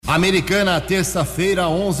Americana, terça-feira,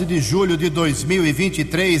 11 de julho de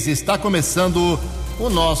 2023, está começando o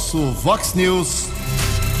nosso Vox News.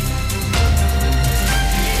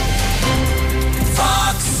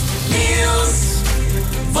 Vox News,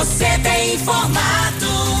 você bem informado.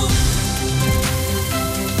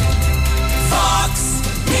 Vox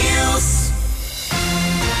News.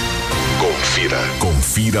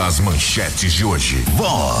 Confira as manchetes de hoje.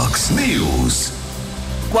 Vox News.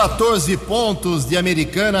 14 pontos de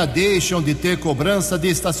Americana deixam de ter cobrança de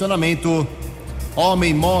estacionamento.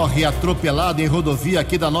 Homem morre atropelado em rodovia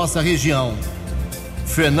aqui da nossa região.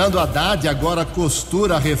 Fernando Haddad agora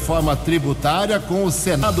costura a reforma tributária com o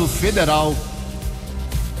Senado Federal.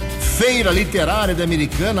 Feira Literária da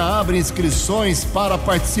Americana abre inscrições para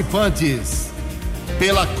participantes.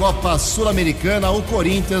 Pela Copa Sul-Americana, o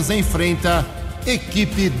Corinthians enfrenta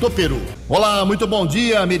equipe do Peru. Olá, muito bom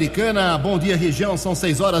dia, Americana. Bom dia, região. São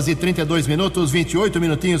 6 horas e 32 minutos, 28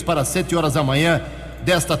 minutinhos para 7 horas da manhã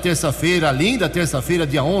desta terça-feira, linda terça-feira,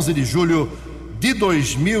 dia 11 de julho de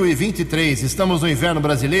 2023. Estamos no inverno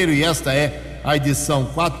brasileiro e esta é a edição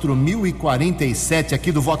 4047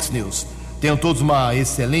 aqui do Vox News. Tenham todos uma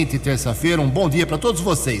excelente terça-feira, um bom dia para todos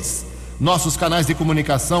vocês. Nossos canais de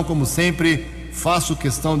comunicação, como sempre, faço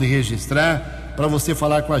questão de registrar para você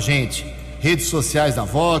falar com a gente. Redes sociais da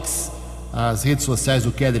Vox, as redes sociais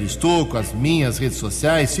do Keller Estocco, as minhas redes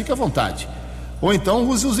sociais, fique à vontade. Ou então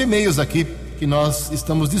use os e-mails aqui que nós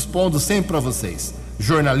estamos dispondo sempre para vocês.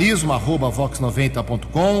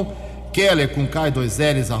 jornalismo@vox90.com, Keller com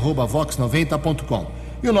K2Ls @vox90.com.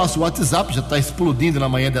 E o nosso WhatsApp já está explodindo na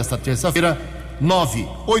manhã desta terça-feira,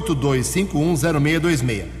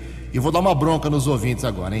 982510626. E vou dar uma bronca nos ouvintes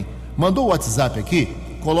agora, hein? Mandou o WhatsApp aqui,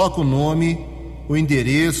 coloca o nome, o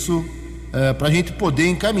endereço, para a gente poder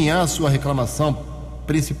encaminhar a sua reclamação,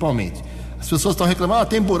 principalmente. As pessoas estão reclamando,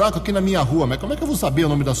 tem buraco aqui na minha rua, mas como é que eu vou saber o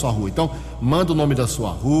nome da sua rua? Então, manda o nome da sua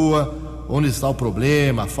rua, onde está o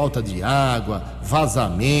problema, falta de água,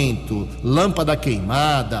 vazamento, lâmpada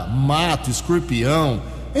queimada, mato, escorpião,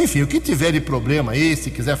 enfim, o que tiver de problema aí,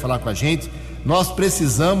 se quiser falar com a gente, nós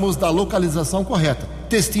precisamos da localização correta.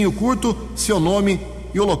 Textinho curto, seu nome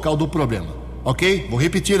e o local do problema, ok? Vou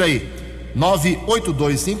repetir aí,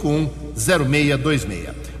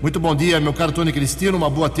 982510626. Muito bom dia, meu caro Tony Cristino, uma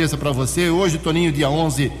boa terça para você. Hoje, Toninho, dia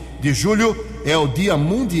 11 de julho, é o Dia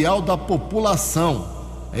Mundial da População.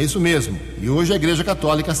 É isso mesmo. E hoje a Igreja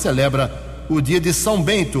Católica celebra o dia de São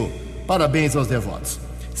Bento. Parabéns aos devotos.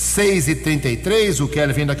 6h33, o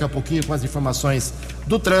Kelly vem daqui a pouquinho com as informações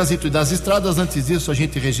do trânsito e das estradas. Antes disso, a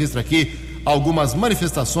gente registra aqui algumas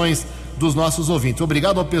manifestações dos nossos ouvintes.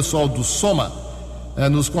 Obrigado ao pessoal do Soma,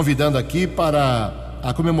 nos convidando aqui para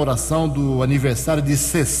a comemoração do aniversário de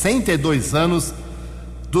 62 anos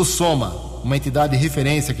do Soma, uma entidade de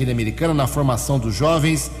referência aqui da Americana na formação dos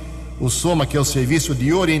jovens. O Soma, que é o Serviço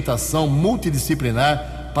de Orientação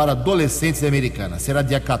Multidisciplinar para Adolescentes da Americana. Será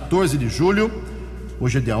dia 14 de julho,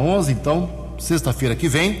 hoje é dia 11, então, sexta-feira que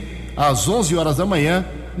vem, às 11 horas da manhã,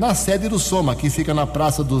 na sede do Soma, que fica na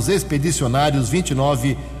Praça dos Expedicionários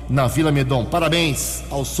 29, na Vila Medon. Parabéns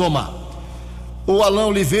ao Soma. O Alain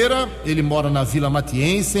Oliveira, ele mora na Vila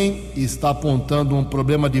Matiense e está apontando um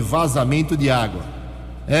problema de vazamento de água.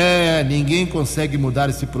 Ninguém consegue mudar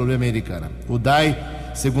esse problema, Americana. O DAI,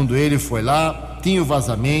 segundo ele, foi lá, tinha o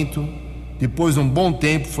vazamento, depois de um bom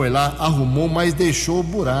tempo foi lá, arrumou, mas deixou o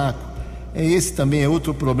buraco. Esse também é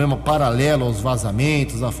outro problema paralelo aos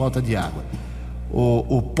vazamentos, à falta de água.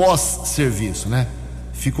 O pós-serviço, né?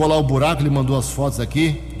 Ficou lá o buraco, ele mandou as fotos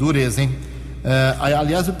aqui, dureza, hein?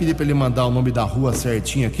 Aliás, eu pedi para ele mandar o nome da rua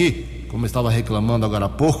certinho aqui, como eu estava reclamando agora há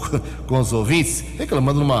pouco com os ouvintes,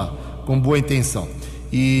 reclamando com boa intenção.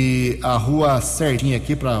 E a rua certinha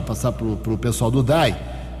aqui para passar para o pessoal do DAI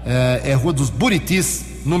é Rua dos Buritis,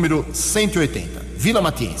 número 180, Vila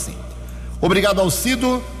Matiense. Obrigado ao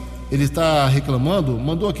Cido, ele está reclamando,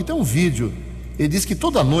 mandou aqui até um vídeo. Ele disse que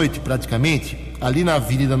toda noite, praticamente, ali na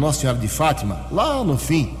Avenida Nossa Senhora de Fátima, lá no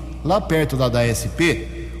fim, lá perto da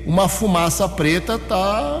SP, uma fumaça preta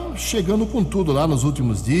está chegando com tudo lá nos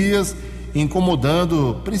últimos dias,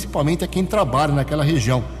 incomodando principalmente a quem trabalha naquela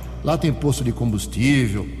região. Lá tem posto de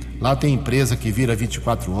combustível, lá tem empresa que vira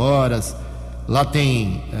 24 horas, lá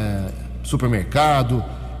tem supermercado.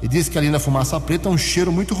 E diz que ali na fumaça preta é um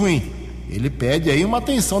cheiro muito ruim. Ele pede aí uma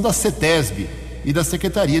atenção da CETESB e da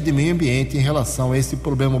Secretaria de Meio Ambiente em relação a esse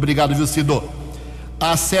problema. Obrigado, viu, Cido?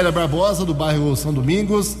 A Célia Barbosa, do bairro São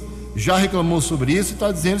Domingos, já reclamou sobre isso e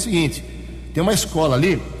está dizendo o seguinte: tem uma escola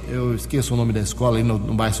ali, eu esqueço o nome da escola ali no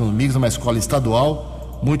bairro São Domingos, é uma escola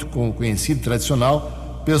estadual, muito conhecida,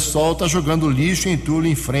 tradicional. O pessoal está jogando lixo em entulho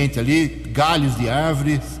em frente ali, galhos de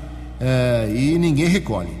árvores, e ninguém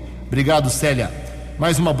recolhe. Obrigado, Célia.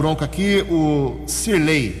 Mais uma bronca aqui, o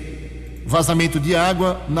Sirley. Vazamento de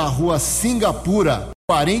água na rua Singapura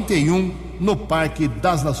 41, no Parque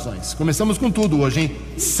das Nações. Começamos com tudo hoje, hein?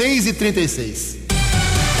 6h36.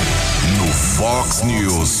 No Fox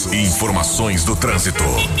News, informações do trânsito,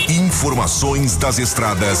 informações das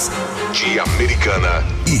estradas de Americana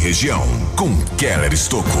e região, com Keller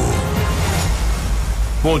Estocco.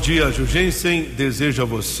 Bom dia, Jugensen. Desejo a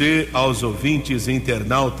você, aos ouvintes e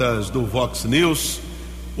internautas do Fox News,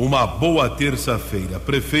 uma boa terça-feira.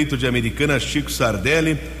 Prefeito de Americana, Chico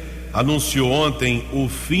Sardelli, anunciou ontem o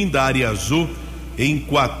fim da área azul em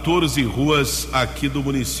 14 ruas aqui do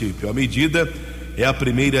município. A medida é a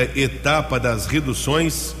primeira etapa das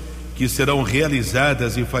reduções que serão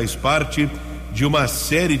realizadas e faz parte de uma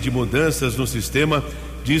série de mudanças no sistema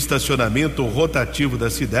de estacionamento rotativo da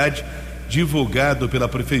cidade, divulgado pela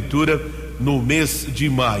Prefeitura no mês de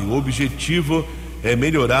maio. O objetivo é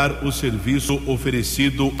melhorar o serviço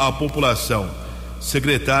oferecido à população.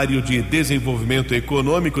 Secretário de Desenvolvimento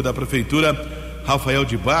Econômico da Prefeitura, Rafael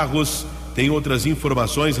de Barros, tem outras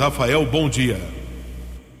informações. Rafael, bom dia.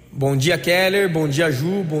 Bom dia, Keller, bom dia,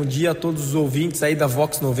 Ju, bom dia a todos os ouvintes aí da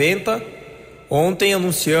Vox 90. Ontem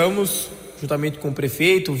anunciamos, juntamente com o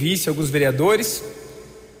prefeito, o vice e alguns vereadores,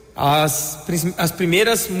 as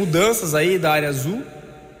primeiras mudanças aí da área azul,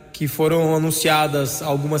 que foram anunciadas há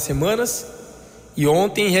algumas semanas, e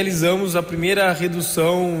ontem realizamos a primeira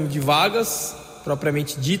redução de vagas,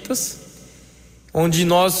 propriamente ditas, onde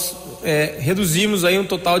nós reduzimos aí um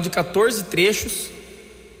total de 14 trechos,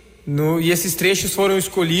 e esses trechos foram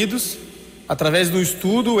escolhidos através de um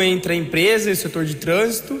estudo entre a empresa e o setor de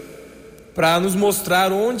trânsito para nos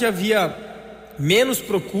mostrar onde havia menos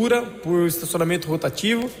procura por estacionamento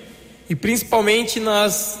rotativo e principalmente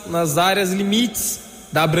nas áreas limites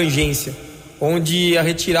da abrangência, onde a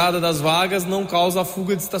retirada das vagas não causa a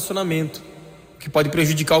fuga de estacionamento, que pode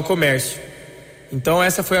prejudicar o comércio. Então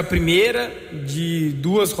essa foi a primeira de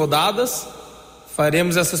 2 rodadas.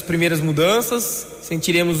 Faremos essas primeiras mudanças,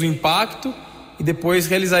 sentiremos o impacto e depois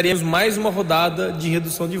realizaremos mais uma rodada de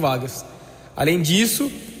redução de vagas. Além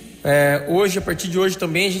disso, hoje, a partir de hoje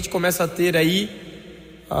também, a gente começa a ter aí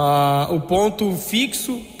o ponto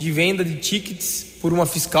fixo de venda de tickets por uma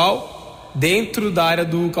fiscal dentro da área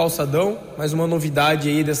do calçadão, mais uma novidade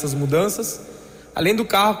aí dessas mudanças, além do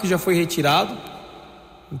carro que já foi retirado.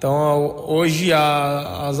 Então hoje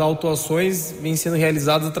as autuações vêm sendo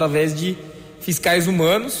realizadas através de fiscais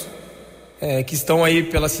humanos que estão aí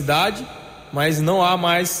pela cidade, mas não há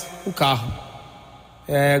mais o carro.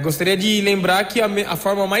 Gostaria de lembrar que a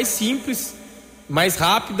forma mais simples, mais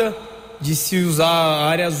rápida de se usar a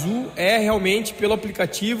área azul é realmente pelo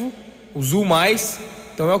aplicativo, o Zul Mais.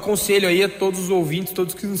 Então eu aconselho aí a todos os ouvintes,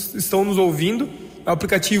 todos que estão nos ouvindo, é um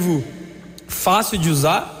aplicativo fácil de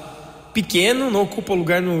usar, pequeno, não ocupa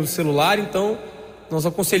lugar no celular, então nós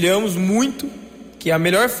aconselhamos muito que a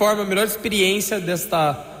melhor forma, a melhor experiência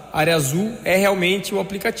desta área azul é realmente o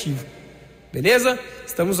aplicativo. Beleza?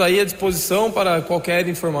 Estamos aí à disposição para qualquer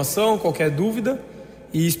informação, qualquer dúvida,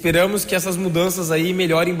 e esperamos que essas mudanças aí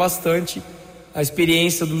melhorem bastante a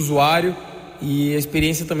experiência do usuário e a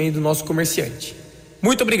experiência também do nosso comerciante.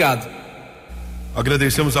 Muito obrigado.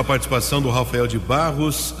 Agradecemos a participação do Rafael de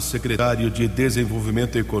Barros, secretário de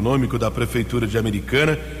Desenvolvimento Econômico da Prefeitura de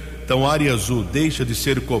Americana. Então, a área azul deixa de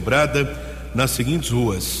ser cobrada nas seguintes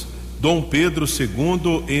ruas: Dom Pedro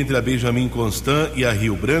II, entre a Benjamin Constant e a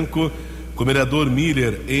Rio Branco; Comendador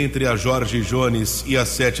Miller, entre a Jorge Jones e a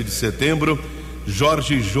 7 de Setembro;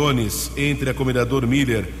 Jorge Jones, entre a Comendador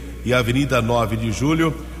Miller e a Avenida 9 de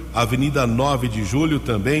Julho; Avenida 9 de Julho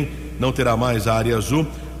também não terá mais a área azul;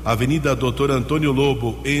 Avenida Doutor Antônio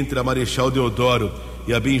Lobo, entre a Marechal Deodoro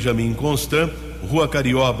e a Benjamin Constant; Rua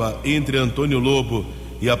Carioba, entre Antônio Lobo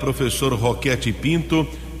e a Professor Roquete Pinto;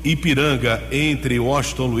 Ipiranga, entre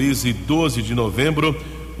Washington Luiz e 12 de Novembro;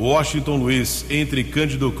 Washington Luiz, entre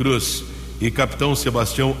Cândido Cruz e Capitão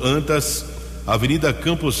Sebastião Antas; Avenida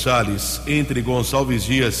Campos Sales, entre Gonçalves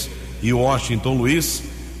Dias e Washington Luiz;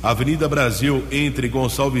 Avenida Brasil, entre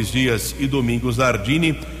Gonçalves Dias e Domingos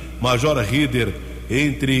Nardini; Major Rieder,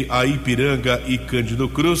 entre a Ipiranga e Cândido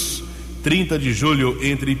Cruz; 30 de Julho,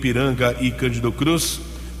 entre Ipiranga e Cândido Cruz;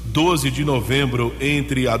 12 de Novembro,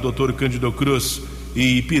 entre a Doutor Cândido Cruz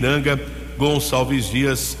e Ipiranga; Gonçalves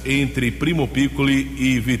Dias, entre Primo Piccoli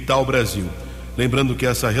e Vital Brasil. Lembrando que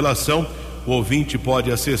essa relação o ouvinte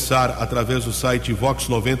pode acessar através do site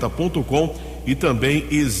vox90.com, e também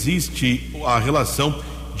existe a relação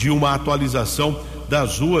de uma atualização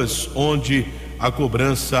das ruas onde a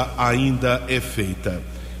cobrança ainda é feita.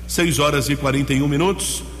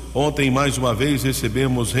 6h41. Ontem, mais uma vez,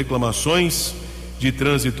 recebemos reclamações de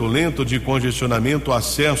trânsito lento, de congestionamento,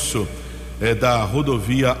 acesso da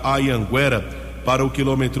rodovia Anhanguera para o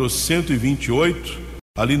quilômetro 128,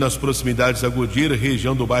 ali nas proximidades da Goodyear,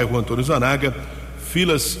 região do bairro Antônio Zanaga.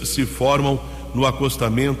 Filas se formam no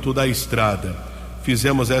acostamento da estrada.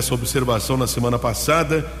 Fizemos essa observação na semana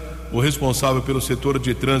passada. O responsável pelo setor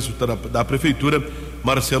de trânsito da prefeitura,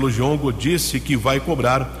 Marcelo Giongo, disse que vai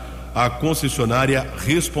cobrar a concessionária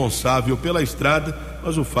responsável pela estrada,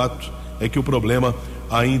 mas o fato é que o problema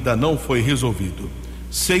ainda não foi resolvido.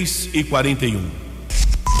 6h41.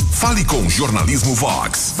 Fale com Jornalismo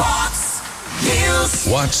Vox. Vox News.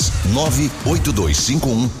 Vox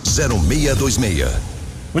 982510626.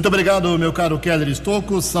 Muito obrigado, meu caro Keller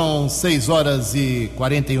Estocco. São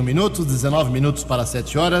 6h41, 19 minutos para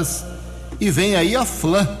 7 horas. E vem aí a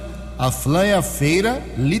FLAM. A FLAM é a Feira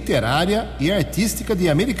Literária e Artística de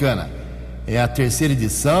Americana. É a terceira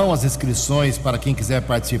edição. As inscrições para quem quiser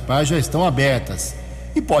participar já estão abertas.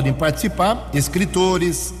 E podem participar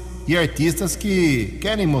escritores e artistas que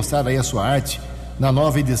querem mostrar aí a sua arte na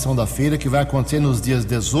nova edição da feira, que vai acontecer nos dias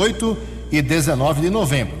 18 e 19 de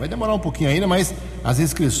novembro. Vai demorar um pouquinho ainda, mas as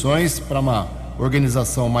inscrições para uma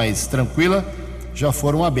organização mais tranquila já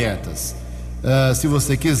foram abertas. Se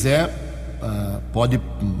você quiser, pode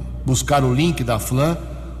buscar o link da FLAM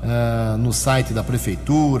no site da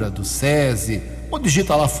prefeitura, do SESI, ou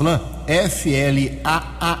digita lá FLAM,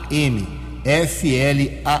 F-L-A-A-M,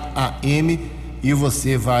 e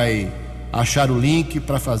você vai achar o link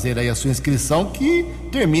para fazer aí a sua inscrição, que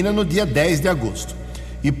termina no dia 10 de agosto.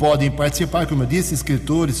 E podem participar, como eu disse,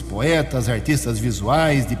 escritores, poetas, artistas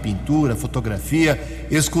visuais, de pintura, fotografia,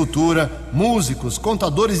 escultura, músicos,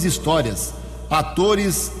 contadores de histórias,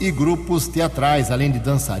 atores e grupos teatrais, além de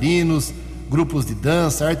dançarinos, grupos de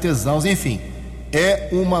dança, artesãos, enfim. É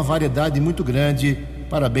uma variedade muito grande.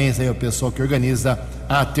 Parabéns aí ao pessoal que organiza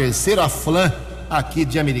a terceira FLAM aqui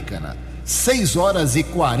de Americana.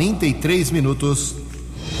 6h43.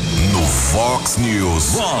 No Fox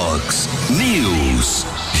News. Fox News.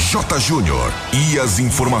 J. Júnior e as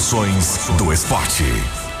informações do esporte.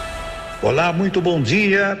 Olá, muito bom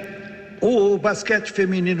dia. O basquete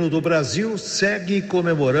feminino do Brasil segue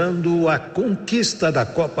comemorando a conquista da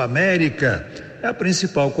Copa América, a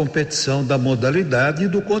principal competição da modalidade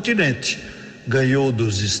do continente. Ganhou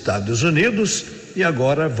dos Estados Unidos e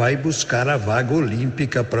agora vai buscar a vaga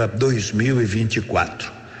olímpica para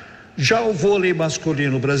 2024. Já o vôlei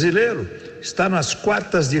masculino brasileiro está nas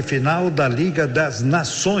quartas de final da Liga das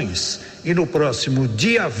Nações e no próximo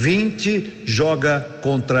dia 20 joga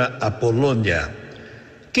contra a Polônia.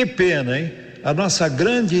 Que pena, hein? A nossa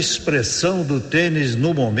grande expressão do tênis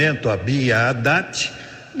no momento, a Bia Haddad,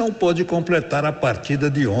 não pôde completar a partida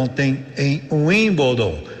de ontem em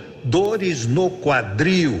Wimbledon. Dores no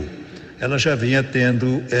quadril. Ela já vinha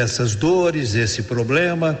tendo essas dores, esse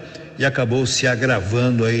problema, e acabou se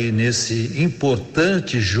agravando aí nesse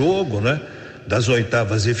importante jogo, né? Das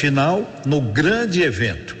oitavas de final, no grande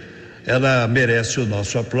evento. Ela merece o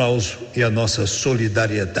nosso aplauso e a nossa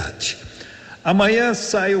solidariedade. Amanhã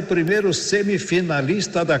sai o primeiro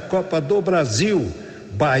semifinalista da Copa do Brasil,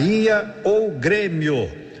 Bahia ou Grêmio.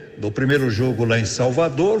 No primeiro jogo lá em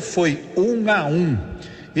Salvador foi 1-1.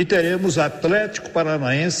 E teremos Atlético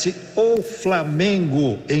Paranaense ou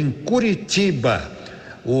Flamengo em Curitiba.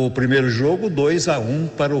 O primeiro jogo 2-1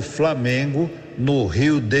 para o Flamengo no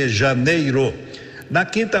Rio de Janeiro. Na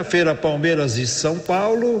quinta-feira, Palmeiras e São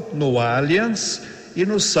Paulo no Allianz, e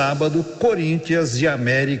no sábado, Corinthians e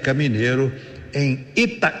América Mineiro em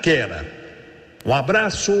Itaquera. Um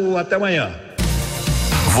abraço, até amanhã.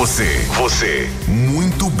 Você,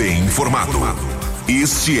 muito bem informado.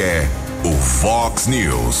 Este é o Fox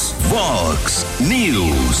News. Fox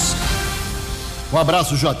News. Um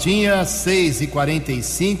abraço, Jotinha.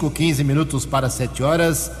 6h45, 15 minutos para 7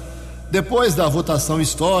 horas. Depois da votação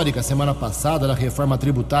histórica semana passada da reforma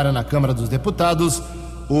tributária na Câmara dos Deputados,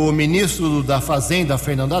 o ministro da Fazenda,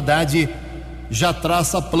 Fernando Haddad, já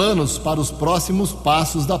traça planos para os próximos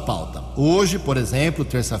passos da pauta. Hoje, por exemplo,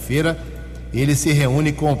 terça-feira, ele se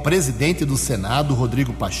reúne com o presidente do Senado,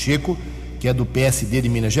 Rodrigo Pacheco, que é do PSD de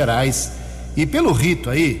Minas Gerais, e pelo rito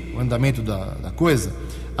aí, o andamento da coisa,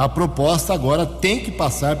 a proposta agora tem que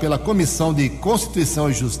passar pela Comissão de Constituição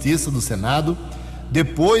e Justiça do Senado,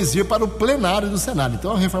 depois ir para o plenário do Senado.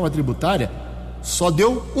 Então a reforma tributária só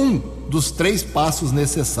deu um dos 3 passos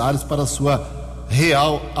necessários para a sua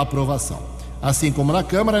real aprovação. Assim como na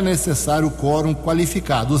Câmara, é necessário o quórum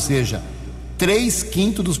qualificado, ou seja,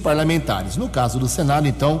 3/5 dos parlamentares. No caso do Senado,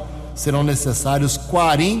 então, serão necessários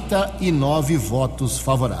 49 votos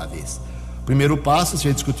favoráveis. O primeiro passo, a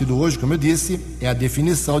ser discutido hoje, como eu disse, é a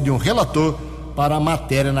definição de um relator para a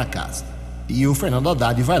matéria na casa. E o Fernando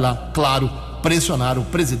Haddad vai lá, claro, pressionar o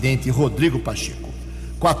presidente Rodrigo Pacheco.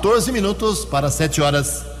 14 minutos para 7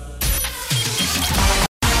 horas.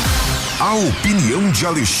 A opinião de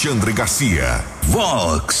Alexandre Garcia.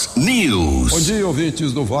 Vox News. Bom dia,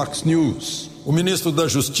 ouvintes do Vox News. O ministro da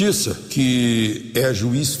Justiça, que é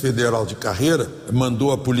juiz federal de carreira,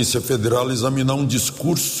 mandou a Polícia Federal examinar um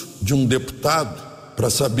discurso de um deputado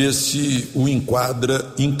para saber se o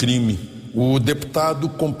enquadra em crime. O deputado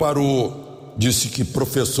comparou, disse que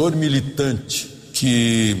professor militante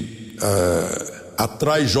que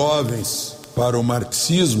atrai jovens para o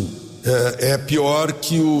marxismo é pior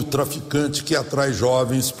que o traficante que atrai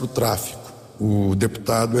jovens para o tráfico. O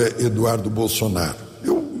deputado é Eduardo Bolsonaro.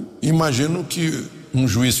 Eu imagino que um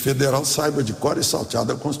juiz federal saiba de cor e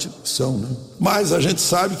salteado a Constituição, né? Mas a gente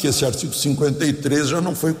sabe que esse artigo 53 já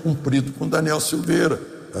não foi cumprido com Daniel Silveira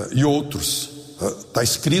e outros. Está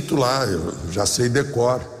escrito lá, eu já sei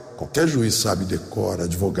decor. Qualquer juiz sabe decor,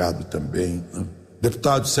 advogado também, né?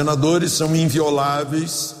 Deputados e senadores são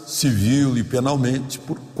invioláveis, civil e penalmente,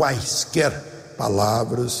 por quaisquer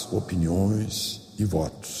palavras, opiniões e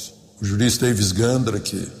votos. O jurista Ives Gandra,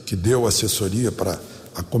 que deu assessoria para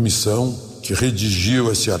a comissão que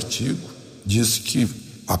redigiu esse artigo, disse que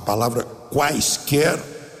a palavra quaisquer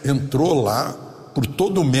entrou lá por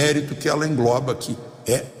todo o mérito que ela engloba, que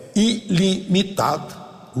é ilimitado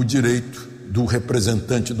o direito do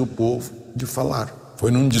representante do povo de falar. Foi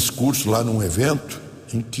num discurso lá num evento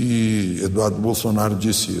em que Eduardo Bolsonaro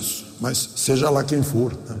disse isso. Mas seja lá quem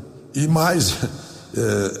for, né? E mais,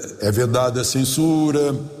 é vedada a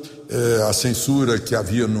censura que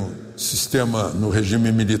havia no sistema, no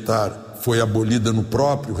regime militar, foi abolida no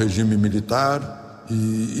próprio regime militar,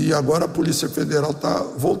 e agora a Polícia Federal está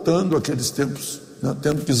voltando àqueles tempos, né,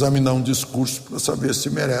 tendo que examinar um discurso para saber se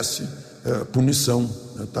merece punição,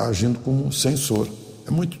 está agindo como um censor.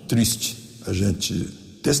 É muito triste a gente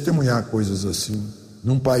testemunhar coisas assim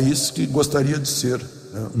num país que gostaria de ser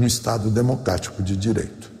um Estado democrático de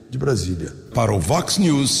direito. De Brasília. Para o Vox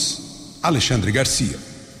News, Alexandre Garcia.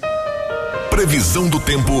 Previsão do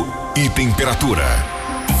tempo e temperatura.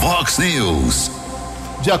 Vox News.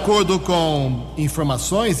 De acordo com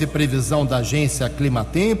informações e previsão da agência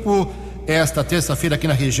Climatempo, esta terça-feira aqui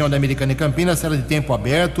na região da Americana e Campinas será de tempo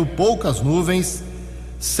aberto, poucas nuvens,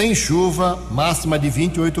 sem chuva, máxima de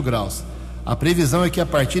 28 graus. A previsão é que a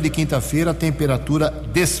partir de quinta-feira a temperatura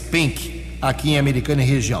despenque aqui em Americana e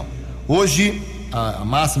região. Hoje, a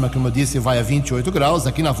máxima, como eu disse, vai a 28 graus.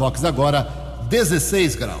 Aqui na Vox agora,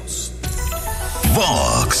 16 graus.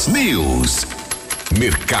 Vox News.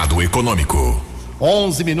 Mercado Econômico.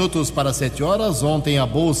 11 minutos para 7 horas. Ontem a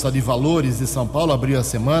Bolsa de Valores de São Paulo abriu a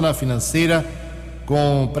semana financeira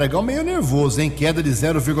com pregão meio nervoso, em queda de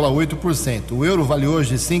 0,8%. O euro vale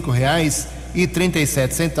hoje R$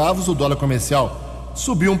 5,37. O dólar comercial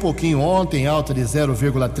subiu um pouquinho ontem, alta de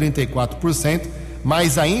 0,34%,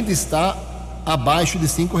 mas ainda está abaixo de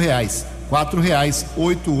R$ 5, R$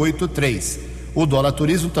 4,883. O dólar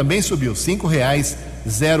turismo também subiu, R$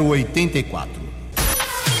 5,084.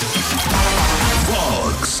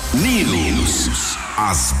 Vox News.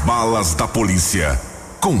 As balas da polícia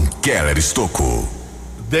com Keller Estocco.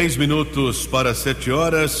 10 minutos para 7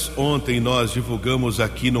 horas. Ontem nós divulgamos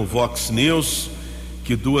aqui no Vox News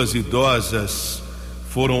que 2 idosas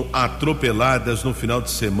foram atropeladas no final de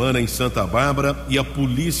semana em Santa Bárbara e a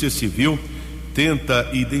Polícia Civil tenta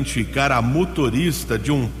identificar a motorista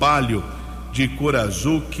de um Palio de cor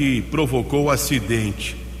azul que provocou o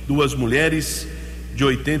acidente. 2 mulheres de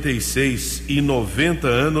 86 e 90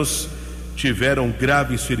 anos tiveram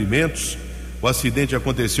graves ferimentos. O acidente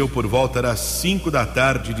aconteceu por volta das 5 da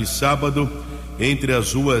tarde de sábado, entre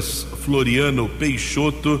as ruas Floriano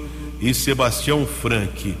Peixoto e Sebastião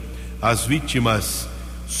Franque. As vítimas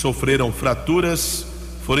sofreram fraturas,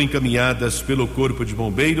 foram encaminhadas pelo Corpo de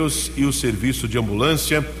Bombeiros e o Serviço de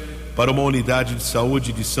Ambulância para uma unidade de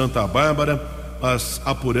saúde de Santa Bárbara. Mas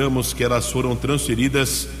apuramos que elas foram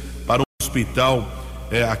transferidas para um hospital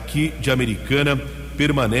aqui de Americana,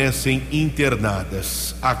 permanecem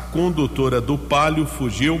internadas. A condutora do Palio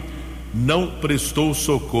fugiu, não prestou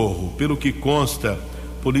socorro. Pelo que consta,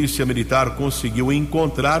 Polícia Militar conseguiu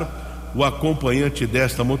encontrar o acompanhante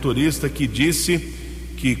desta motorista, que disse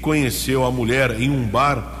que conheceu a mulher em um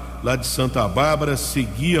bar lá de Santa Bárbara.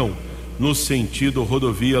 Seguiam no sentido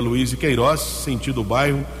rodovia Luiz e Queiroz, sentido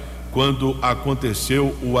bairro, quando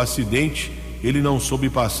aconteceu o acidente. Ele não soube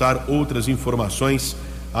passar outras informações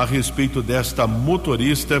a respeito desta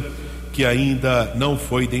motorista, que ainda não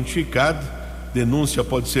foi identificada. Denúncia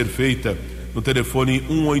pode ser feita no telefone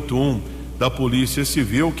 181 da Polícia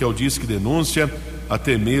Civil, que é o Disque Denúncia,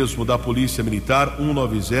 até mesmo da Polícia Militar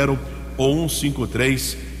 190 ou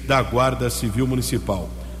 153 da Guarda Civil Municipal.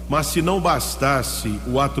 Mas se não bastasse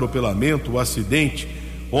o atropelamento, o acidente,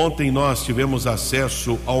 ontem nós tivemos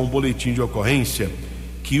acesso a um boletim de ocorrência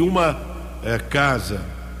que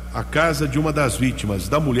a casa de uma das vítimas,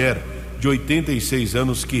 da mulher de 86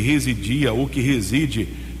 anos que reside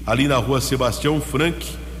ali na rua Sebastião Frank,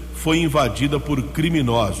 foi invadida por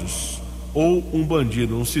criminosos ou um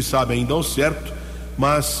bandido, não se sabe ainda ao certo,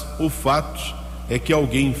 mas o fato é que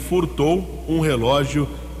alguém furtou um relógio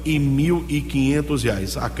e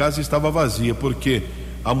R$1.500. A casa estava vazia porque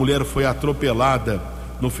a mulher foi atropelada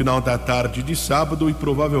no final da tarde de sábado e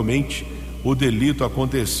provavelmente o delito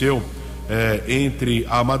aconteceu entre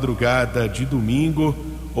a madrugada de domingo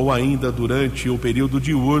ou ainda durante o período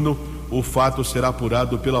diurno. O fato será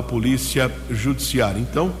apurado pela Polícia Judiciária.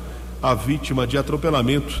 Então, a vítima de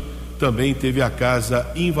atropelamento também teve a casa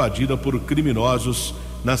invadida por criminosos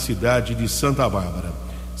na cidade de Santa Bárbara.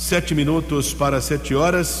 7 minutos para 7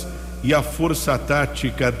 horas e a Força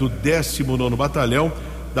Tática do 19º Batalhão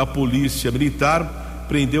da Polícia Militar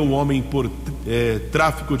prendeu um homem por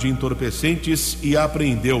tráfico de entorpecentes e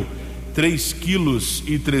apreendeu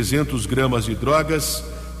 3,3 kg de drogas,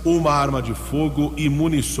 uma arma de fogo e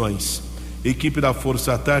munições. Equipe da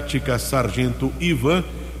Força Tática, Sargento Ivan,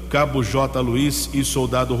 Cabo J. Luiz e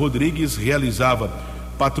Soldado Rodrigues realizava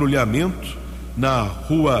patrulhamento na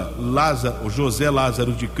rua José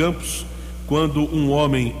Lázaro de Campos, quando um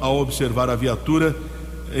homem, ao observar a viatura,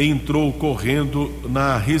 entrou correndo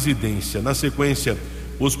na residência. Na sequência,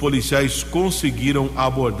 os policiais conseguiram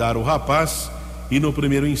abordar o rapaz e no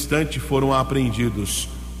primeiro instante foram apreendidos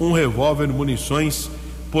um revólver, munições,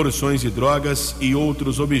 porções de drogas e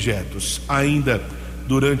outros objetos. Ainda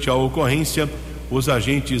durante a ocorrência, os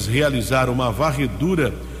agentes realizaram uma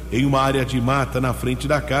varredura em uma área de mata na frente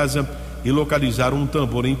da casa e localizaram um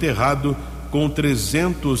tambor enterrado com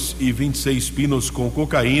 326 pinos com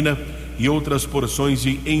cocaína e outras porções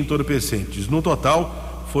de entorpecentes. No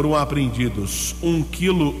total, foram apreendidos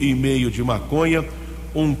 1,5 kg de maconha,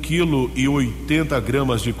 1,80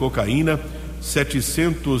 kg de cocaína,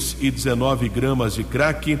 719 gramas de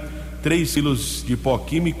crack, 3 kg de pó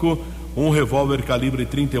químico, um revólver calibre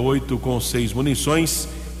 38 com 6 munições,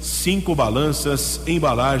 5 balanças,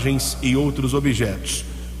 embalagens e outros objetos.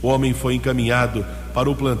 O homem foi encaminhado para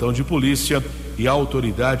o plantão de polícia e a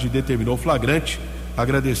autoridade determinou flagrante.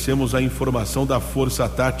 Agradecemos a informação da Força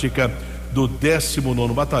Tática do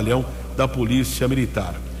 19º Batalhão da Polícia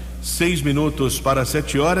Militar. 6 minutos para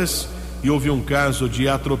 7 horas e houve um caso de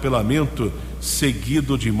atropelamento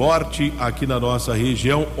seguido de morte aqui na nossa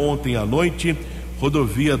região ontem à noite.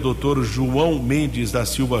 Rodovia Dr. João Mendes da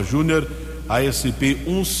Silva Júnior, ASP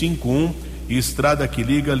 151, estrada que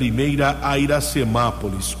liga Limeira a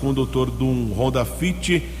Iracemápolis. Condutor de um Honda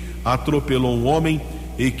Fit atropelou um homem.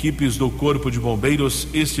 Equipes do Corpo de Bombeiros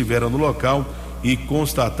estiveram no local e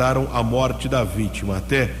constataram a morte da vítima.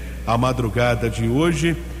 Até a madrugada de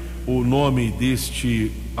hoje, o nome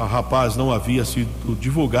deste rapaz não havia sido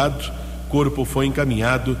divulgado. Corpo foi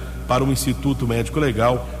encaminhado para o Instituto Médico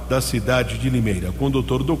Legal da cidade de Limeira.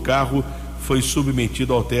 Condutor do carro foi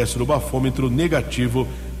submetido ao teste do bafômetro negativo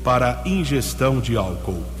para ingestão de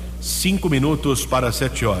álcool. 5 minutos para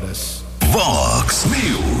 7 horas. Vox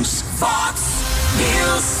News. Vox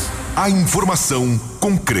News. A informação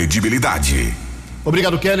com credibilidade.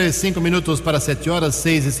 Obrigado, Keller. 5 minutos para 7 horas,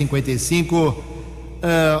 6h55.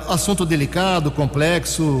 Assunto delicado,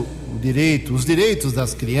 complexo, os direitos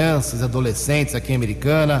das crianças e adolescentes aqui em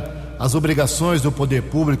Americana, as obrigações do poder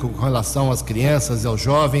público com relação às crianças e aos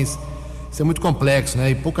jovens. Isso é muito complexo, né?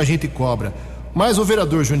 E pouca gente cobra. Mas o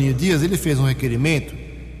vereador Juninho Dias, ele fez um requerimento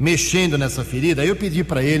mexendo nessa ferida. Aí eu pedi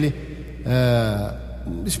para ele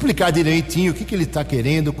explicar direitinho o que ele está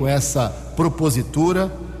querendo com essa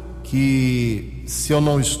propositura que, se eu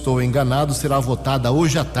não estou enganado, será votada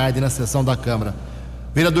hoje à tarde na sessão da Câmara.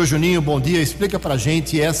 Vereador Juninho, bom dia. Explica para a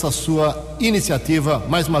gente essa sua iniciativa.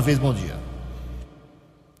 Mais uma vez, bom dia.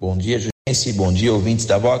 Bom dia, Jugense. Bom dia, ouvintes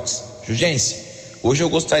da Vox. Jugense, hoje eu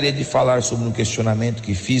gostaria de falar sobre um questionamento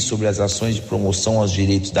que fiz sobre as ações de promoção aos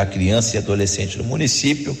direitos da criança e adolescente no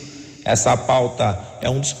município. Essa pauta é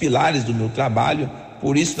um dos pilares do meu trabalho.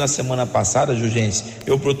 Por isso, na semana passada, Jugense,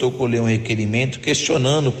 eu protocolei um requerimento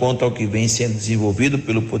questionando quanto ao que vem sendo desenvolvido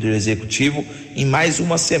pelo Poder Executivo em mais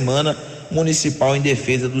uma semana municipal em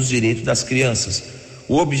defesa dos direitos das crianças.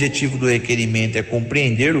 O objetivo do requerimento é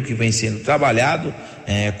compreender o que vem sendo trabalhado,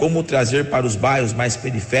 como trazer para os bairros mais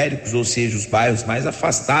periféricos, ou seja, os bairros mais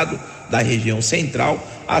afastados da região central,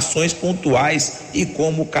 ações pontuais e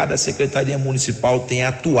como cada secretaria municipal tem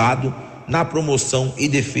atuado na promoção e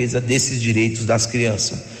defesa desses direitos das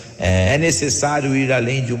crianças. É necessário ir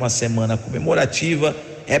além de uma semana comemorativa,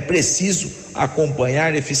 é preciso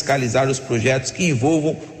acompanhar e fiscalizar os projetos que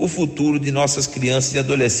envolvam o futuro de nossas crianças e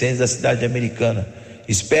adolescentes da cidade americana.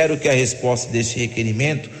 Espero que a resposta deste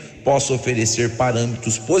requerimento possa oferecer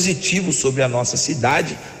parâmetros positivos sobre a nossa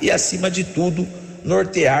cidade e, acima de tudo,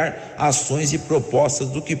 nortear ações e propostas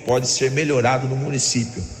do que pode ser melhorado no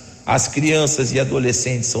município. As crianças e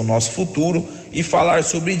adolescentes são nosso futuro e falar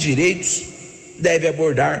sobre direitos deve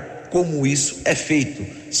abordar como isso é feito,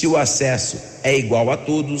 se o acesso é igual a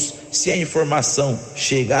todos, se a informação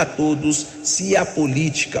chega a todos, se a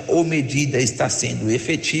política ou medida está sendo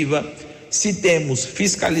efetiva, se temos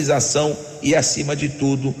fiscalização e, acima de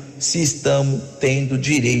tudo, se estamos tendo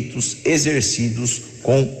direitos exercidos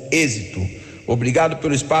com êxito. Obrigado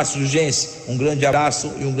pelo espaço, Jurgense. Um grande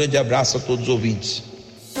abraço e um grande abraço a todos os ouvintes.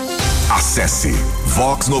 Acesse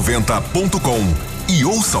vox90.com e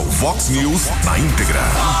ouça o Vox News na íntegra.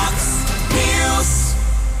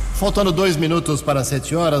 Faltando 2 minutos para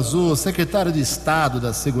 7 horas, o secretário de Estado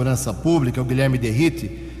da Segurança Pública, o Guilherme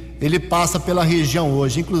Derrite, ele passa pela região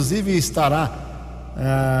hoje, inclusive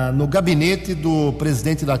estará no gabinete do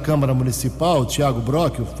presidente da Câmara Municipal, Thiago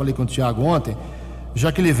Brock. Eu falei com o Thiago ontem,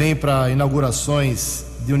 já que ele vem para inaugurações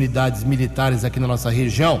de unidades militares aqui na nossa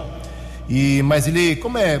região, mas ele,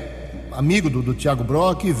 como é amigo do Thiago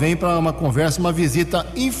Brock, vem para uma conversa, uma visita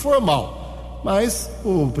informal, mas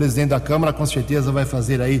o presidente da Câmara com certeza vai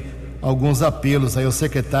fazer aí alguns apelos aí ao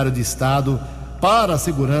secretário de Estado para a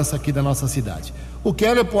segurança aqui da nossa cidade. O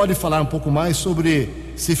Keller pode falar um pouco mais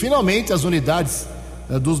sobre se finalmente as unidades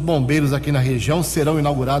dos bombeiros aqui na região serão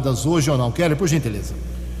inauguradas hoje ou não. Keller, por gentileza.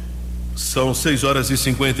 São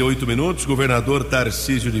 6h58. Governador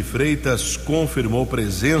Tarcísio de Freitas confirmou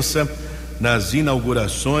presença nas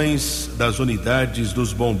inaugurações das unidades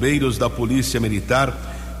dos bombeiros da Polícia Militar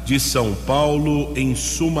de São Paulo, em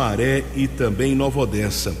Sumaré e também Nova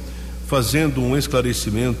Odessa. Fazendo um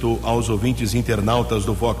esclarecimento aos ouvintes internautas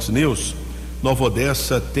do Vox News, Nova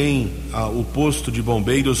Odessa tem o posto de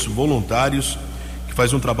bombeiros voluntários, que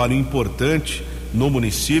faz um trabalho importante no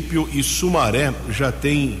município, e Sumaré já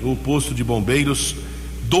tem o posto de bombeiros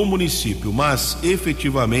do município, mas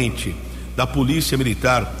efetivamente da Polícia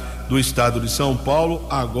Militar do Estado de São Paulo.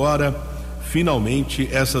 Agora, finalmente,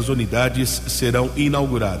 essas unidades serão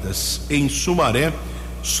inauguradas. Em Sumaré,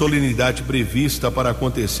 solenidade prevista para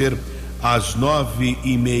acontecer às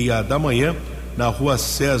 9h30 da manhã, na rua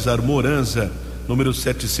César Moranza, número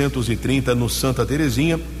 730, no Santa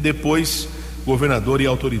Terezinha. Depois, governador e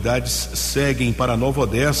autoridades seguem para Nova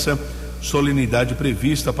Odessa, solenidade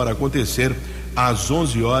prevista para acontecer às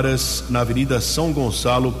 11 horas na Avenida São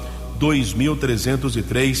Gonçalo,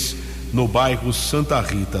 2303, no bairro Santa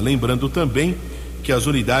Rita. Lembrando também que as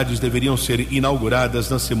unidades deveriam ser inauguradas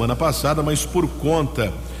na semana passada, mas por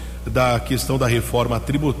conta da questão da reforma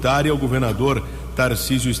tributária, o governador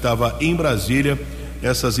Tarcísio estava em Brasília.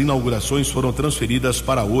 Essas inaugurações foram transferidas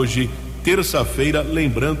para hoje, terça-feira,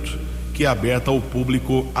 lembrando que é aberta ao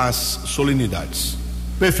público as solenidades.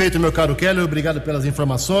 Perfeito, meu caro Keller, obrigado pelas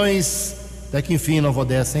informações. Até que enfim, Nova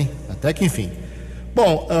Odessa, hein? Até que enfim.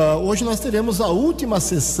 Bom, hoje nós teremos a última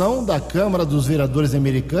sessão da Câmara dos Vereadores de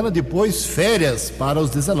Americana, depois férias para os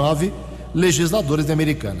 19 legisladores de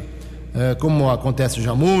Americana. Como acontece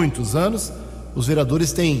já há muitos anos, os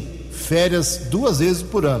vereadores têm férias 2 vezes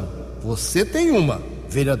por ano. Você tem uma,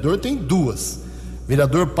 vereador tem 2.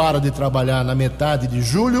 Vereador para de trabalhar na metade de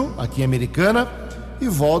julho, aqui em Americana, e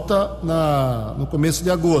volta no começo de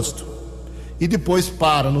agosto. E depois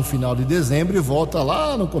para no final de dezembro e volta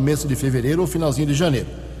lá no começo de fevereiro ou finalzinho de janeiro.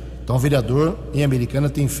 Então o vereador em Americana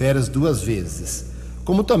tem férias 2 vezes.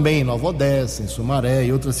 Como também em Nova Odessa, em Sumaré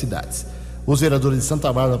e outras cidades. Os vereadores de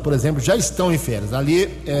Santa Bárbara, por exemplo, já estão em férias. Ali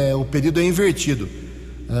o período é invertido.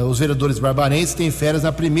 Os vereadores barbarenses têm férias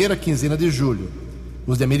na primeira quinzena de julho.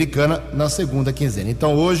 Os de Americana na segunda quinzena.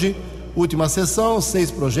 Então hoje, última sessão,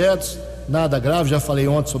 6 projetos, nada grave, já falei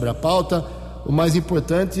ontem sobre a pauta. O mais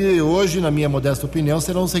importante hoje, na minha modesta opinião,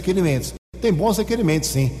 serão os requerimentos. Tem bons requerimentos,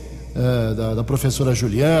 sim, da professora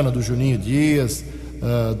Juliana, do Juninho Dias,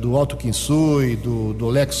 do Alto Quinsui, do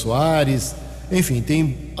Lex Soares. Enfim,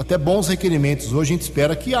 tem até bons requerimentos hoje. A gente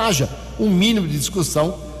espera que haja um mínimo de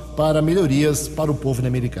discussão para melhorias para o povo da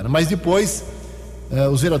Americana. Mas depois,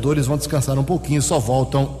 os vereadores vão descansar um pouquinho, só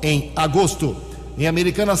voltam em agosto. Em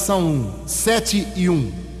Americana são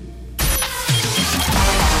 7:01.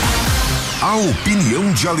 A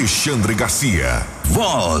opinião de Alexandre Garcia.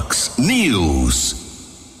 Vox News.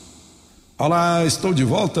 Olá, estou de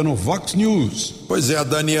volta no Vox News. Pois é, a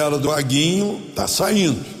Daniela do Aguinho tá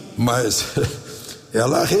saindo, mas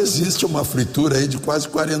ela resiste a uma fritura aí de quase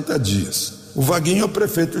 40 dias. O Vaguinho é o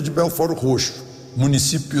prefeito de Belford Roxo,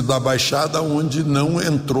 município da Baixada onde não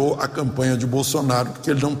entrou a campanha de Bolsonaro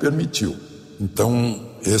porque ele não permitiu. Então,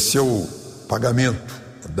 esse é o pagamento.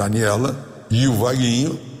 A Daniela e o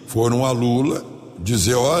Vaguinho foram a Lula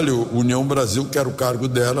dizer, olha, União Brasil quer o cargo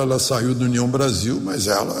dela, ela saiu do União Brasil, mas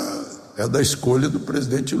ela é da escolha do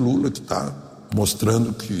presidente Lula, que está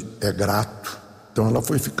mostrando que é grato. Então ela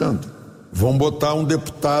foi ficando. Vão botar um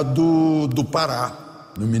deputado do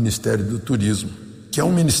Pará no Ministério do Turismo, que é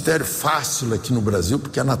um ministério fácil aqui no Brasil,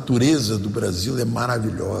 porque a natureza do Brasil é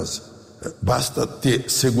maravilhosa. Basta ter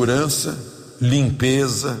segurança,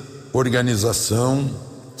 limpeza, organização,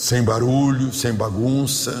 sem barulho, sem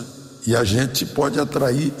bagunça, e a gente pode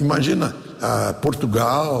atrair, imagina,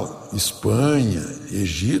 Portugal, Espanha,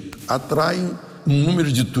 Egito, atraem um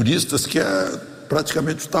número de turistas que é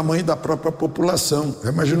praticamente o tamanho da própria população.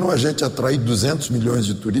 Imaginou a gente atrair 200 milhões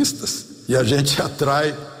de turistas? E a gente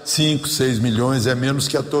atrai 5, 6 milhões, é menos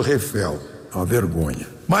que a Torre Eiffel. É uma vergonha.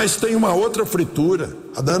 Mas tem uma outra fritura,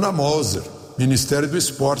 a da Ana Moser, Ministério do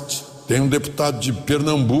Esporte. Tem um deputado de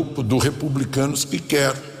Pernambuco, do Republicanos, que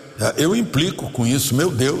quer. Eu implico com isso, meu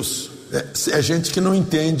Deus. É gente que não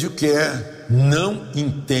entende o que é, não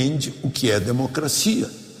entende o que é democracia,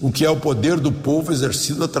 o que é o poder do povo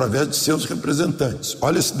exercido através de seus representantes.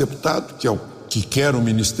 Olha esse deputado, que quer o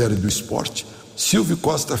Ministério do Esporte, Silvio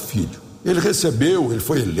Costa Filho. Ele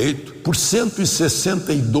foi eleito por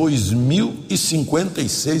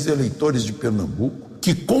 162.056 eleitores de Pernambuco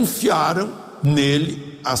que confiaram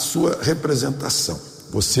nele a sua representação.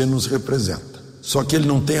 Você nos representa. Só que ele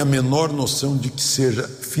não tem a menor noção de que seja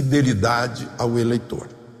fidelidade ao eleitor.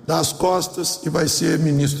 Dá as costas e vai ser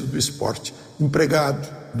ministro do esporte, empregado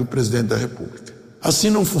do presidente da República. Assim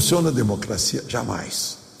não funciona a democracia,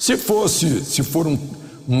 jamais. Se for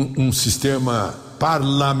um sistema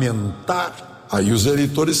parlamentar, aí os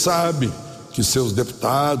eleitores sabem que seus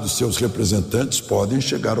deputados, seus representantes podem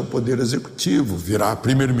chegar ao poder executivo, virar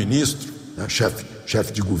primeiro-ministro, né,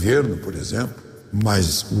 chefe de governo, por exemplo.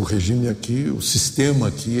 Mas o regime aqui, o sistema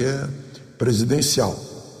aqui é presidencial.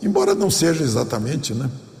 Embora não seja exatamente, né?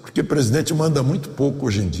 Porque presidente manda muito pouco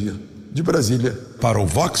hoje em dia. De Brasília. Para o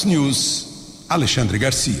Vox News, Alexandre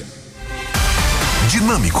Garcia.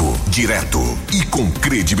 Dinâmico, direto e com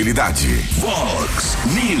credibilidade. Vox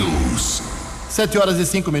News.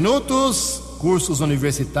 7h05. Cursos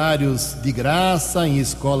universitários de graça em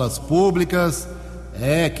escolas públicas.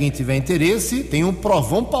 Quem tiver interesse, tem um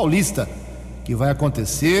Provão Paulista que vai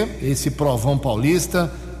acontecer. Esse Provão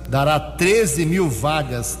Paulista dará 13 mil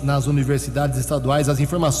vagas nas universidades estaduais. As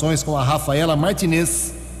informações com a Rafaela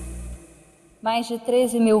Martinez. Mais de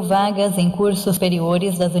 13 mil vagas em cursos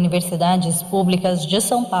superiores das universidades públicas de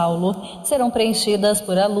São Paulo serão preenchidas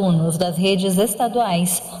por alunos das redes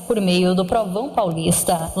estaduais por meio do Provão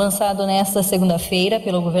Paulista. Lançado nesta segunda-feira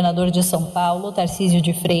pelo governador de São Paulo, Tarcísio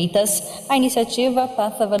de Freitas, a iniciativa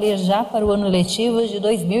passa a valer já para o ano letivo de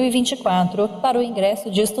 2024 para o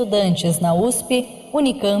ingresso de estudantes na USP,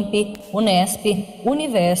 Unicamp, Unesp,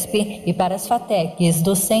 Univesp e para as FATECs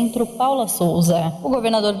do Centro Paula Souza. O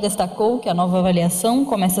governador destacou que a nova avaliação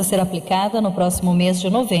começa a ser aplicada no próximo mês de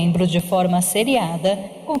novembro de forma seriada,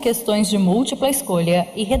 com questões de múltipla escolha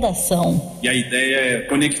e redação. E a ideia é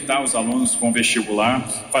conectar os alunos com o vestibular,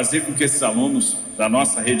 fazer com que esses alunos da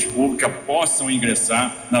nossa rede pública possam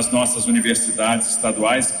ingressar nas nossas universidades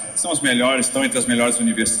estaduais, que são as melhores, estão entre as melhores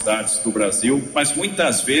universidades do Brasil, mas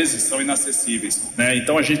muitas vezes são inacessíveis, né?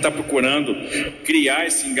 Então a gente está procurando criar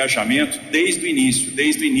esse engajamento desde o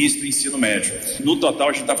início do ensino médio. No total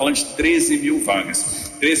a gente está falando de 13 mil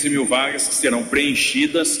vagas. 13 mil vagas que serão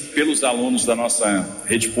preenchidas pelos alunos da nossa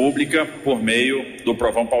rede pública por meio do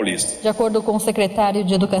Provão Paulista. De acordo com o secretário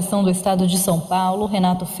de Educação do Estado de São Paulo,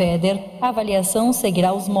 Renato Feder, a avaliação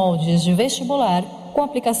seguirá os moldes de vestibular com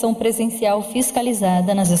aplicação presencial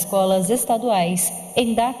fiscalizada nas escolas estaduais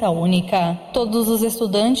em data única. Todos os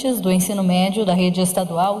estudantes do ensino médio da rede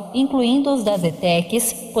estadual, incluindo os das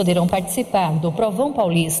ETECs, poderão participar do Provão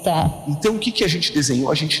Paulista. Então o que a gente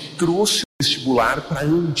desenhou? A gente trouxe o vestibular para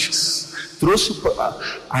antes. Trouxe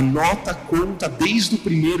a nota conta desde o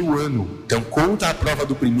primeiro ano. Então conta a prova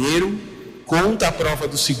do primeiro, conta a prova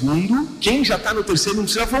do segundo. Quem já está no terceiro não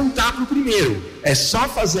precisa voltar para o primeiro. É só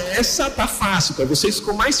fazer essa, tá fácil. Para vocês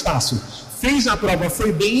ficou mais fácil. Fez a prova,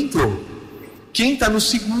 foi bem, entrou. Quem está no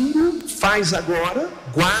segundo, faz agora,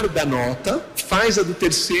 guarda a nota, faz a do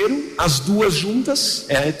terceiro, as duas juntas,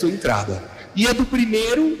 é a tua entrada. E a do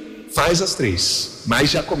primeiro, faz as 3,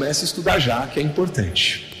 mas já começa a estudar já, que é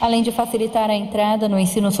importante. Além de facilitar a entrada no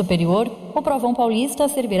ensino superior, o Provão Paulista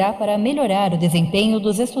servirá para melhorar o desempenho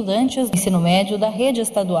dos estudantes do ensino médio da rede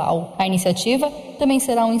estadual. A iniciativa também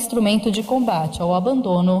será um instrumento de combate ao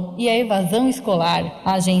abandono e à evasão escolar.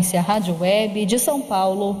 A agência Rádio Web de São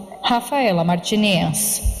Paulo, Rafaela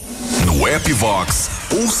Martinez. No app Vox,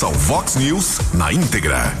 ouça o Vox News na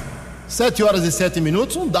íntegra.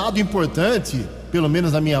 7h07. Um dado importante, pelo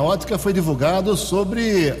menos na minha ótica, foi divulgado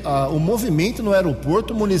sobre o movimento no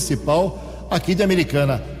aeroporto municipal aqui de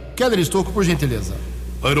Americana. Keller Estocco, por gentileza.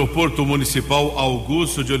 O aeroporto municipal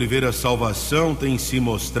Augusto de Oliveira Salvação tem se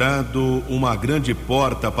mostrado uma grande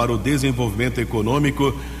porta para o desenvolvimento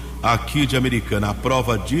econômico aqui de Americana. A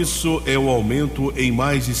prova disso é o aumento em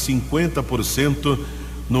mais de 50%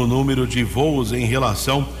 no número de voos em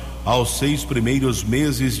relação aos 6 primeiros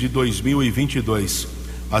meses de 2022.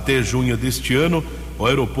 Até junho deste ano, o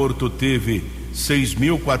aeroporto teve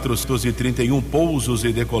 6.431 pousos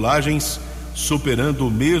e decolagens, superando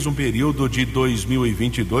o mesmo período de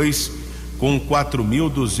 2022, com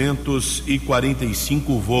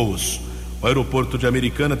 4.245 voos. O aeroporto de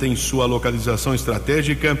Americana tem sua localização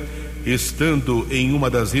estratégica, estando em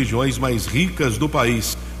uma das regiões mais ricas do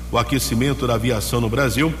país. O aquecimento da aviação no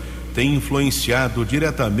Brasil tem influenciado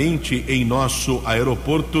diretamente em nosso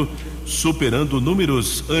aeroporto, superando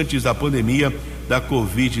números antes da pandemia da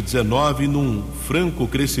Covid-19 num franco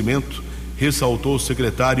crescimento, ressaltou o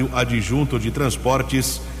secretário adjunto de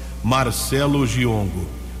Transportes, Marcelo Giongo.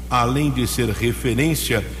 Além de ser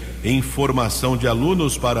referência em formação de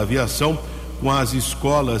alunos para aviação, com as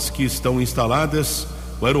escolas que estão instaladas,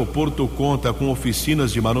 o aeroporto conta com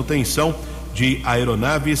oficinas de manutenção de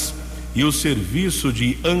aeronaves e o serviço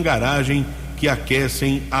de hangaragem que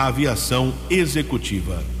aquecem a aviação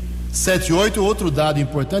executiva. 7:08. Outro dado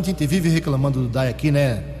importante, a gente vive reclamando do DAI aqui,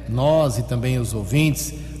 né? Nós e também os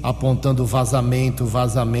ouvintes, apontando vazamento,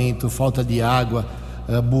 falta de água,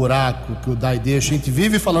 buraco que o DAI deixa, a gente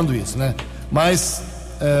vive falando isso, né? Mas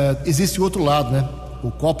existe o outro lado, né?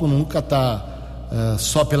 O copo nunca está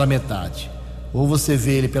só pela metade. Ou você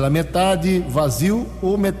vê ele pela metade vazio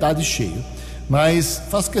ou metade cheio. Mas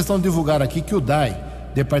faço questão de divulgar aqui que o DAI,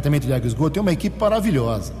 Departamento de Água e Esgoto, tem uma equipe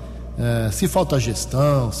maravilhosa. Se falta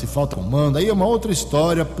gestão, se falta comando, aí é uma outra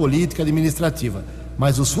história política administrativa.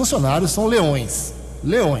 Mas os funcionários são leões.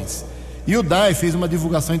 E o DAI fez uma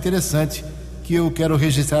divulgação interessante que eu quero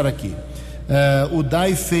registrar aqui. O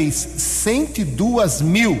DAI fez 102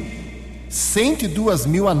 mil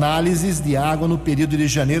análises de água no período de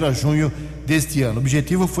janeiro a junho deste ano. O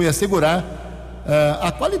objetivo foi assegurar a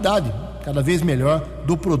qualidade cada vez melhor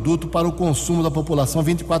do produto para o consumo da população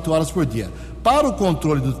 24 horas por dia. Para o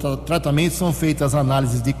controle do tratamento são feitas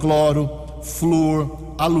análises de cloro,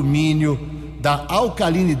 flúor, alumínio, da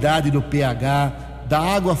alcalinidade do pH, da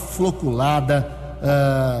água floculada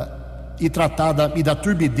e tratada, e da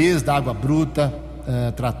turbidez da água bruta,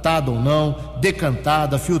 tratada ou não,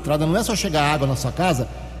 decantada, filtrada. Não é só chegar água na sua casa,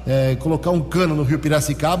 colocar um cano no rio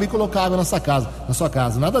Piracicaba e colocar água na sua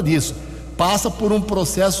casa, nada disso. Passa por um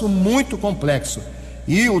processo muito complexo.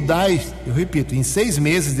 E o DAI, eu repito, em 6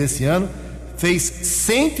 meses desse ano, fez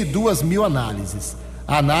 102 mil análises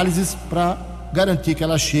para garantir que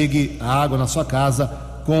ela chegue a água na sua casa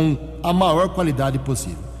com a maior qualidade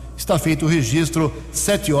possível. Está feito o registro,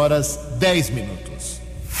 7h10.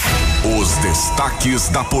 Os destaques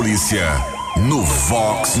da polícia no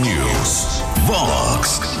Vox News.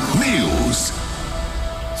 Vox News.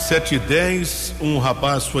 7h10, um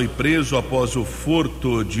rapaz foi preso após o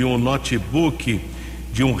furto de um notebook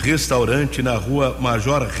de um restaurante na rua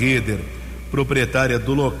Major Reder. Proprietária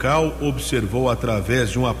do local observou através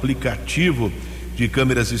de um aplicativo de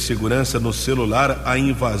câmeras de segurança no celular a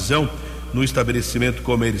invasão no estabelecimento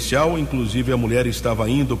comercial. Inclusive a mulher estava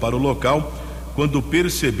indo para o local quando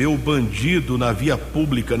percebeu o bandido na via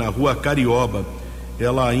pública na rua Carioba.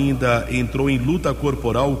 Ela ainda entrou em luta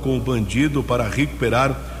corporal com o bandido para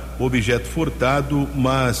recuperar o objeto furtado,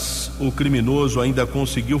 mas o criminoso ainda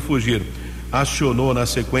conseguiu fugir. Acionou na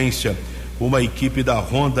sequência uma equipe da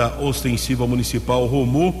Ronda Ostensiva Municipal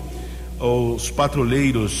Romu, os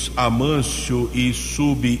patrulheiros Amâncio e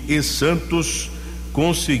Sub e Santos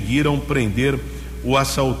conseguiram prender o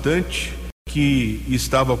assaltante que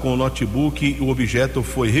estava com o notebook. O objeto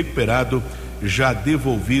foi recuperado, já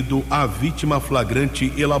devolvido à vítima.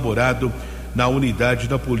 Flagrante elaborado na unidade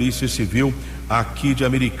da Polícia Civil aqui de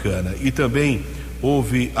Americana. E também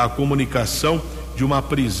houve a comunicação de uma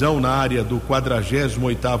prisão na área do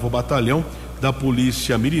 48º Batalhão da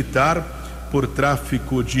Polícia Militar por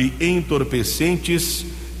tráfico de entorpecentes.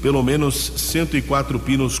 Pelo menos 104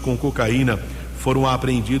 pinos com cocaína foram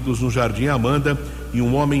apreendidos no Jardim Amanda e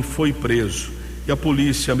um homem foi preso. E a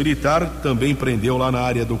Polícia Militar também prendeu lá na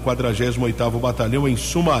área do 48º Batalhão em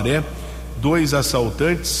Sumaré 2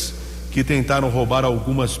 assaltantes que tentaram roubar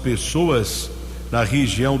algumas pessoas na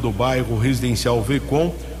região do bairro residencial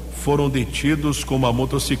Vecom. Foram detidos com uma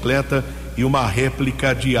motocicleta e uma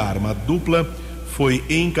réplica de arma. A dupla foi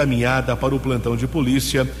encaminhada para o plantão de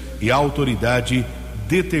polícia e a autoridade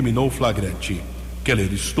determinou o flagrante.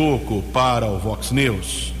 Keller Estocco para o Vox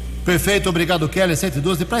News. Perfeito, obrigado, Keller,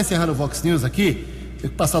 712. E para encerrar o Vox News aqui,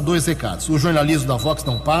 tenho que passar 2 recados. O jornalismo da Vox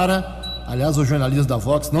não para. Aliás, o jornalismo da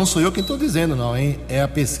Vox, não sou eu quem estou dizendo, não, hein? É a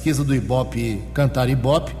pesquisa do Ibope, Cantar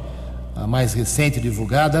Ibope, a mais recente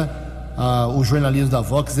divulgada. O jornalismo da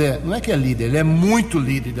Vox não é que é líder, ele é muito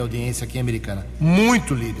líder da audiência aqui em Americana.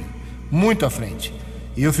 Muito líder, muito à frente.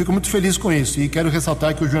 E eu fico muito feliz com isso. E quero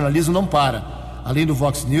ressaltar que o jornalismo não para. Além do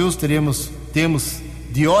Vox News, temos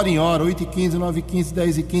de hora em hora, 8h15, 9h15,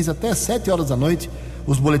 10h15, até 7 horas da noite,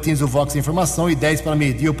 os boletins do Vox Informação, e 10 para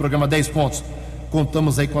meio-dia, o programa 10 pontos.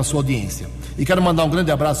 Contamos aí com a sua audiência. E quero mandar um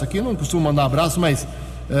grande abraço aqui, não costumo mandar um abraço, mas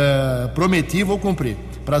prometi, vou cumprir.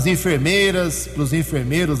 Para as enfermeiras, para os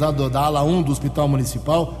enfermeiros lá da ala 1 do Hospital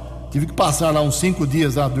Municipal. Tive que passar lá uns 5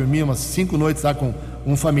 dias lá, dormir umas 5 noites lá com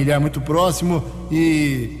um familiar muito próximo,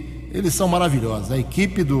 e eles são maravilhosos. A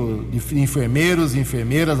equipe de enfermeiros e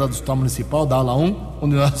enfermeiras lá do Hospital Municipal, da ala 1,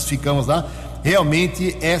 onde nós ficamos lá,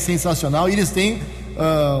 realmente é sensacional. E eles têm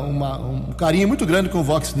um carinho muito grande com o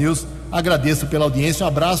Vox News. Agradeço pela audiência, um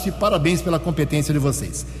abraço e parabéns pela competência de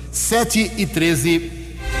vocês. 7h13.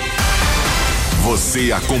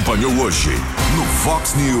 Você acompanhou hoje no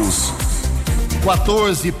Vox News.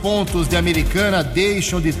 14 pontos de Americana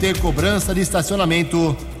deixam de ter cobrança de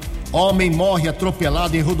estacionamento. Homem morre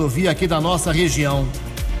atropelado em rodovia aqui da nossa região.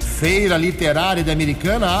 Feira Literária de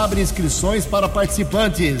Americana abre inscrições para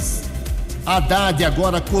participantes. Haddad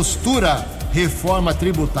agora costura reforma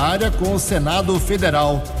tributária com o Senado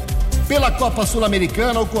Federal. Pela Copa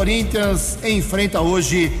Sul-Americana, o Corinthians enfrenta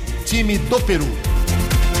hoje time do Peru.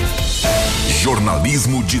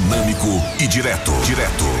 Jornalismo dinâmico e direto.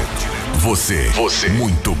 Você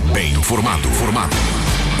muito bem informado.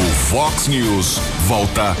 O Vox News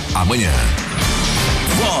volta amanhã.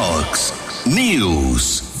 Vox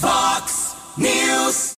News.